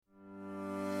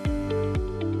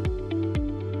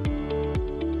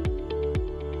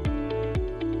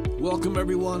Welcome,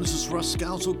 everyone. This is Russ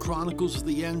Scalzo, Chronicles of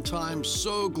the End Times.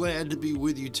 So glad to be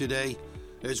with you today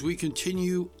as we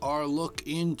continue our look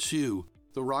into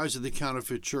the rise of the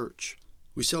counterfeit church.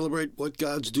 We celebrate what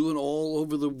God's doing all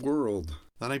over the world.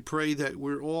 And I pray that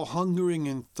we're all hungering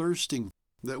and thirsting,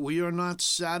 that we are not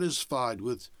satisfied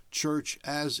with church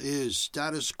as is,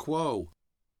 status quo,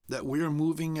 that we are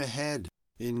moving ahead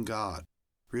in God.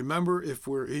 Remember, if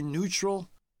we're in neutral,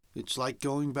 it's like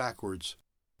going backwards.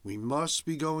 We must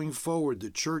be going forward. The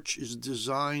church is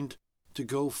designed to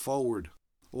go forward.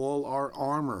 All our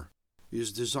armor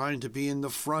is designed to be in the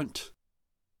front.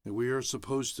 And we are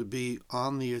supposed to be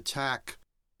on the attack,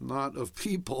 not of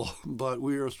people, but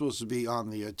we are supposed to be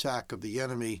on the attack of the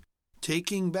enemy,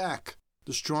 taking back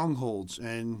the strongholds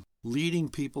and leading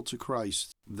people to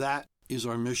Christ. That is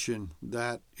our mission.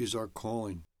 That is our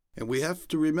calling. And we have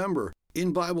to remember,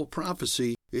 in Bible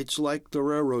prophecy, it's like the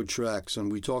railroad tracks, and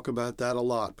we talk about that a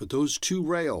lot. But those two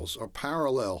rails are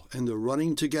parallel, and they're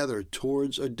running together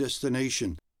towards a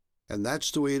destination. And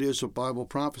that's the way it is with Bible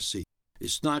prophecy.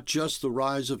 It's not just the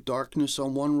rise of darkness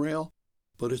on one rail,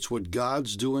 but it's what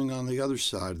God's doing on the other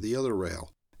side, the other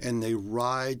rail. And they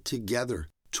ride together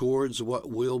towards what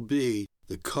will be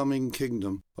the coming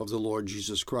kingdom of the Lord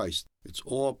Jesus Christ. It's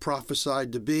all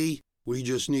prophesied to be. We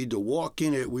just need to walk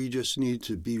in it. We just need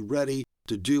to be ready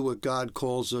to do what God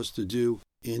calls us to do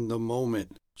in the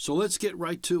moment. So let's get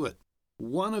right to it.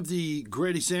 One of the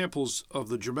great examples of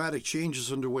the dramatic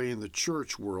changes underway in the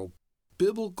church world,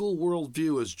 biblical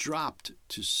worldview has dropped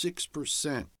to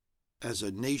 6% as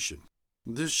a nation.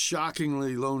 This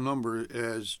shockingly low number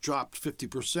has dropped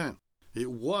 50%.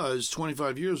 It was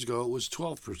 25 years ago, it was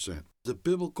 12%. The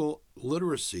biblical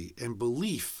literacy and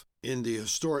belief in the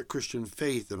historic Christian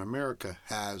faith in America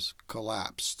has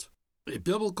collapsed. A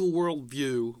biblical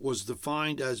worldview was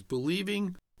defined as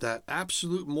believing that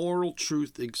absolute moral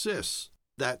truth exists,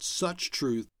 that such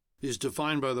truth is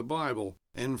defined by the Bible,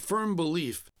 and firm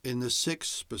belief in the 6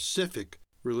 specific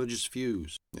religious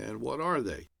views. And what are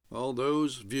they? Well,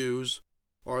 those views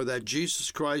are that Jesus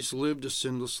Christ lived a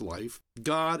sinless life,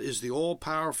 God is the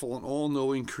all-powerful and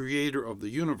all-knowing creator of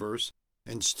the universe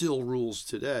and still rules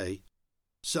today,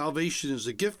 salvation is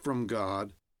a gift from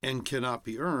God and cannot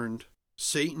be earned,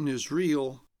 Satan is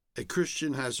real, a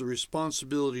Christian has a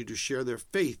responsibility to share their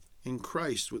faith in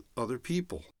Christ with other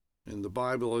people, and the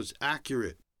Bible is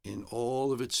accurate in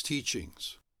all of its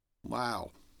teachings.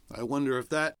 Wow, I wonder if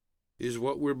that is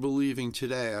what we're believing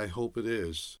today. I hope it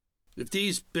is. If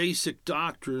these basic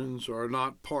doctrines are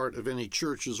not part of any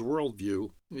church's worldview,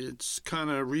 it's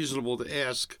kind of reasonable to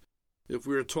ask if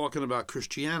we're talking about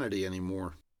Christianity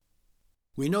anymore.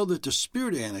 We know that the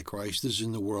spirit Antichrist is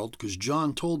in the world because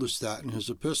John told us that in his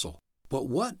epistle. But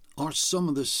what are some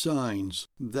of the signs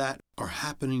that are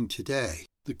happening today?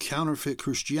 The counterfeit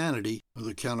Christianity or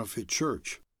the counterfeit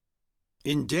church?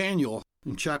 In Daniel,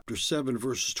 in chapter 7,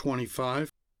 verses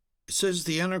 25, it says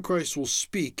the Antichrist will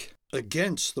speak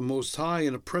against the Most High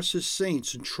and oppress his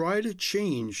saints and try to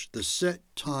change the set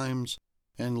times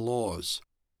and laws.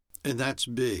 And that's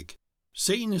big.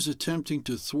 Satan is attempting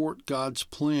to thwart God's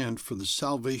plan for the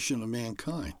salvation of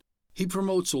mankind. He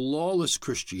promotes a lawless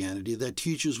Christianity that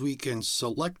teaches we can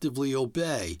selectively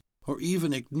obey or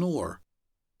even ignore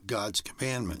God's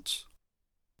commandments.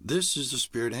 This is the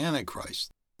spirit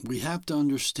Antichrist. We have to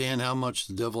understand how much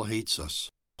the devil hates us.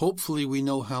 Hopefully we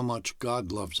know how much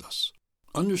God loves us.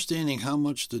 Understanding how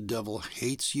much the devil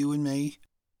hates you and me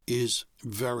is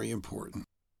very important.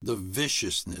 The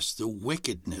viciousness, the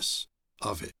wickedness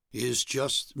of it is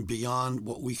just beyond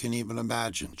what we can even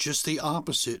imagine. Just the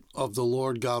opposite of the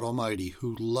Lord God Almighty,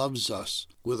 who loves us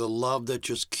with a love that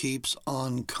just keeps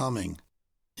on coming.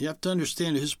 You have to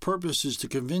understand his purpose is to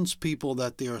convince people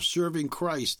that they are serving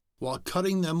Christ while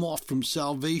cutting them off from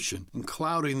salvation and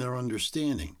clouding their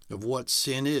understanding of what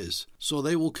sin is. So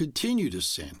they will continue to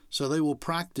sin. So they will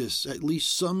practice at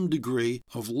least some degree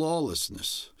of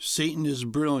lawlessness. Satan is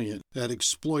brilliant at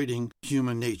exploiting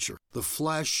human nature. The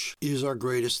flesh is our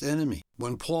greatest enemy.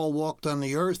 When Paul walked on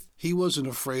the earth, he wasn't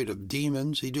afraid of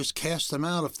demons. He just cast them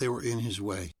out if they were in his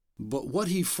way. But what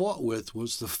he fought with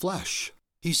was the flesh.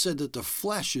 He said that the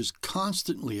flesh is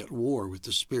constantly at war with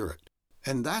the spirit.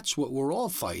 And that's what we're all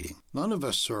fighting. None of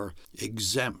us are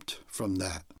exempt from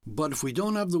that. But if we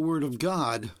don't have the Word of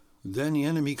God, then the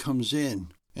enemy comes in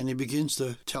and he begins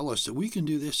to tell us that we can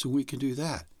do this and we can do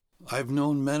that. I've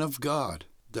known men of God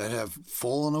that have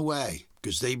fallen away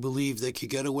because they believed they could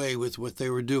get away with what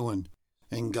they were doing,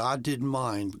 and God didn't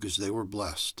mind because they were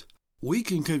blessed. We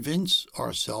can convince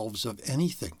ourselves of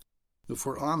anything if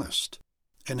we're honest.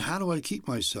 And how do I keep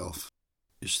myself?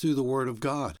 It's through the Word of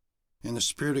God. And the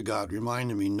Spirit of God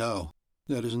reminded me, no,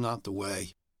 that is not the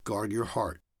way. guard your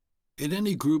heart. In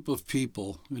any group of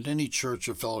people, in any church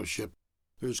or fellowship,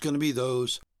 there's going to be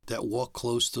those that walk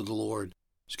close to the Lord.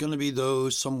 There's going to be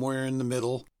those somewhere in the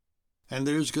middle, and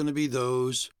there's going to be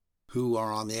those who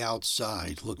are on the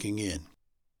outside looking in.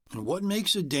 And what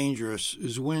makes it dangerous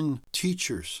is when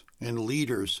teachers and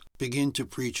leaders begin to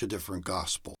preach a different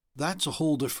gospel. That's a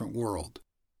whole different world.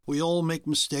 We all make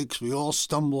mistakes. We all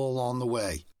stumble along the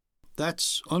way.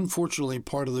 That's unfortunately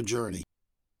part of the journey.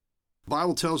 The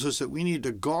Bible tells us that we need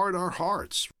to guard our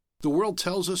hearts. The world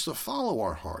tells us to follow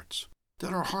our hearts,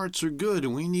 that our hearts are good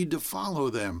and we need to follow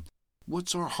them.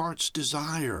 What's our heart's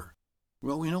desire?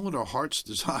 Well, we know what our heart's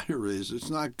desire is. It's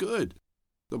not good.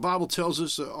 The Bible tells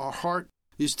us that our heart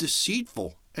is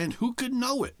deceitful, and who can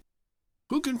know it?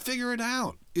 Who can figure it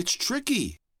out? It's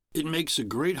tricky. It makes a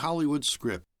great Hollywood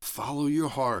script. Follow your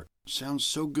heart. Sounds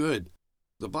so good.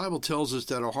 The Bible tells us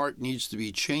that our heart needs to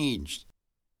be changed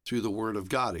through the Word of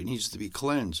God. It needs to be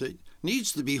cleansed. It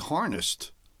needs to be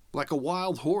harnessed like a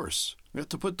wild horse. We have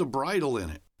to put the bridle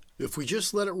in it. If we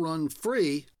just let it run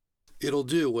free, it'll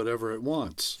do whatever it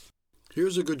wants.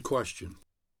 Here's a good question.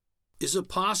 Is it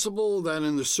possible that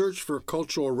in the search for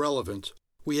cultural relevance,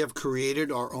 we have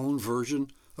created our own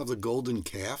version of the golden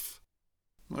calf?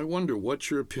 I wonder, what's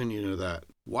your opinion of that?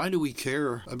 Why do we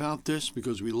care about this?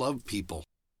 Because we love people.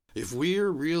 If we're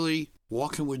really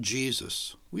walking with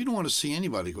Jesus, we don't want to see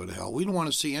anybody go to hell. We don't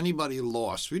want to see anybody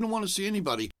lost. We don't want to see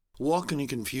anybody walking in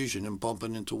confusion and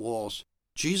bumping into walls.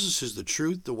 Jesus is the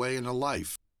truth, the way, and the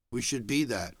life. We should be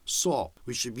that salt.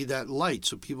 We should be that light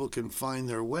so people can find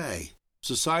their way.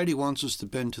 Society wants us to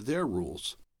bend to their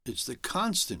rules. It's the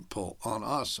constant pull on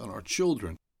us, on our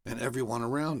children, and everyone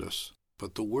around us.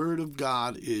 But the Word of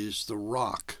God is the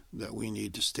rock that we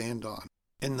need to stand on.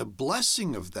 And the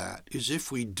blessing of that is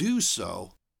if we do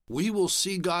so, we will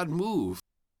see God move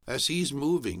as He's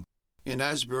moving in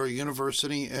Asbury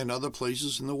University and other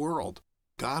places in the world.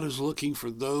 God is looking for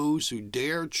those who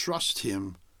dare trust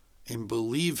Him and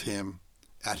believe Him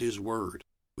at His word.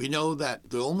 We know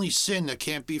that the only sin that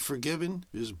can't be forgiven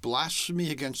is blasphemy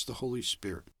against the Holy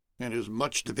Spirit. And there's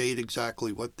much debate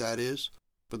exactly what that is.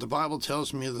 But the Bible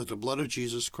tells me that the blood of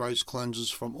Jesus Christ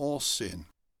cleanses from all sin.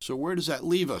 So where does that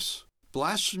leave us?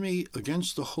 Blasphemy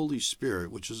against the Holy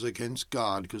Spirit, which is against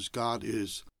God, because God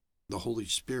is the Holy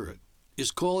Spirit,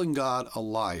 is calling God a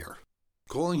liar,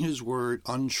 calling His word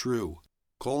untrue,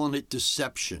 calling it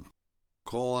deception,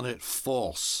 calling it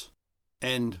false,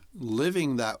 and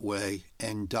living that way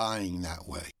and dying that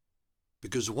way.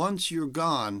 Because once you're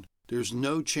gone, there's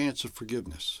no chance of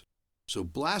forgiveness. So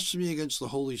blasphemy against the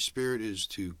Holy Spirit is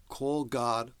to call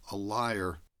God a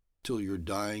liar till your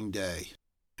dying day.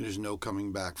 There's no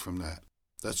coming back from that.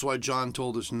 That's why John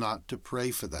told us not to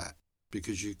pray for that,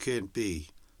 because you can't be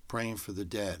praying for the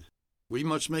dead. We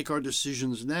must make our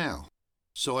decisions now.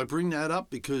 So I bring that up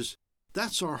because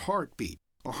that's our heartbeat.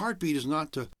 Our heartbeat is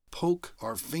not to poke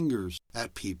our fingers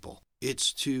at people.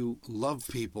 It's to love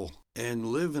people and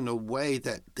live in a way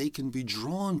that they can be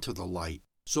drawn to the light.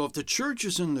 So if the church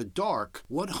is in the dark,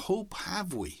 what hope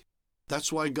have we?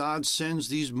 That's why God sends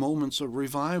these moments of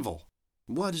revival.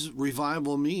 What does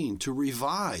revival mean? To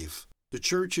revive. The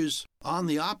church is on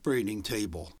the operating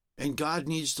table, and God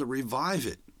needs to revive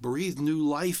it, breathe new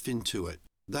life into it.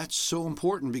 That's so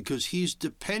important because He's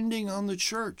depending on the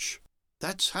church.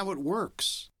 That's how it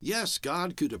works. Yes,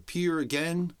 God could appear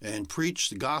again and preach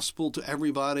the gospel to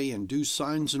everybody and do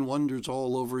signs and wonders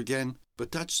all over again,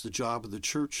 but that's the job of the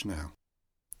church now.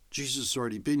 Jesus has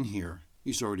already been here.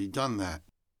 He's already done that,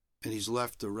 and He's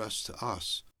left the rest to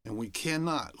us. And we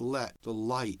cannot let the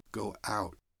light go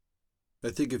out. I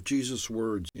think of Jesus'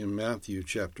 words in Matthew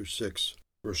chapter 6,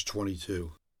 verse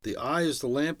 22. The eye is the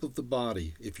lamp of the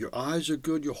body. If your eyes are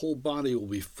good, your whole body will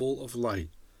be full of light.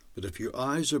 But if your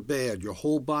eyes are bad, your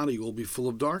whole body will be full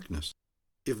of darkness.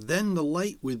 If then the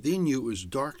light within you is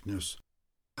darkness,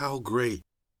 how great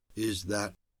is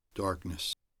that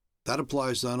darkness? That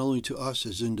applies not only to us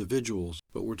as individuals,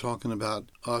 but we're talking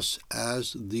about us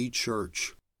as the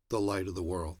church, the light of the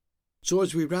world. So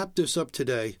as we wrap this up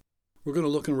today, we're going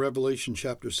to look in Revelation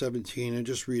chapter 17 and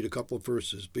just read a couple of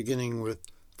verses, beginning with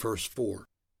verse 4. It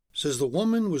says, The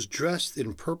woman was dressed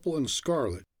in purple and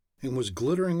scarlet, and was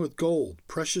glittering with gold,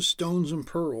 precious stones and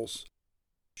pearls.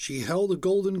 She held a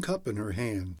golden cup in her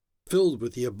hand, filled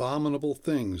with the abominable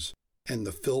things and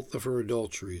the filth of her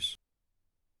adulteries.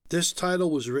 This title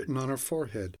was written on her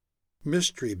forehead,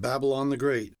 Mystery, Babylon the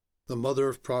Great, the mother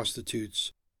of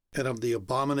prostitutes, and of the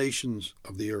abominations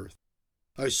of the earth.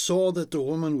 I saw that the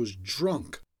woman was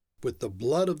drunk with the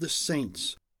blood of the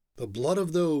saints, the blood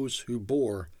of those who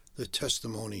bore the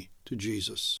testimony to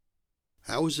Jesus.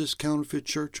 How is this counterfeit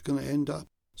church going to end up?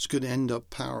 It's going to end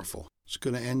up powerful. It's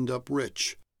going to end up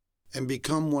rich and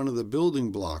become one of the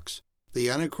building blocks the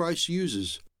Antichrist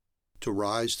uses to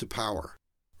rise to power.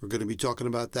 We're going to be talking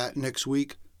about that next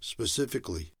week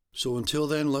specifically. So until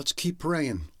then, let's keep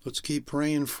praying. Let's keep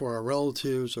praying for our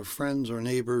relatives, our friends, our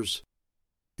neighbors,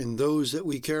 and those that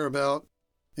we care about,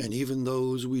 and even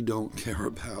those we don't care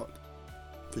about.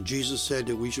 For Jesus said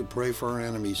that we should pray for our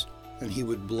enemies, and he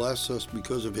would bless us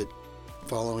because of it,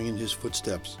 following in his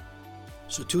footsteps.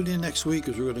 So tune in next week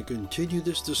as we're going to continue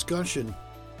this discussion.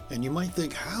 And you might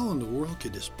think, how in the world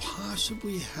could this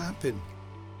possibly happen?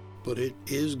 But it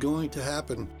is going to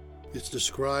happen. It's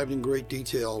described in great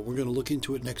detail. We're going to look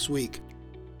into it next week.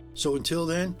 So until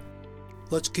then,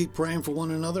 let's keep praying for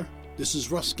one another. This is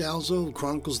Russ Scalzo,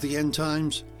 Chronicles of the End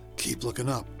Times. Keep looking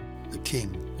up. The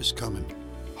King is coming.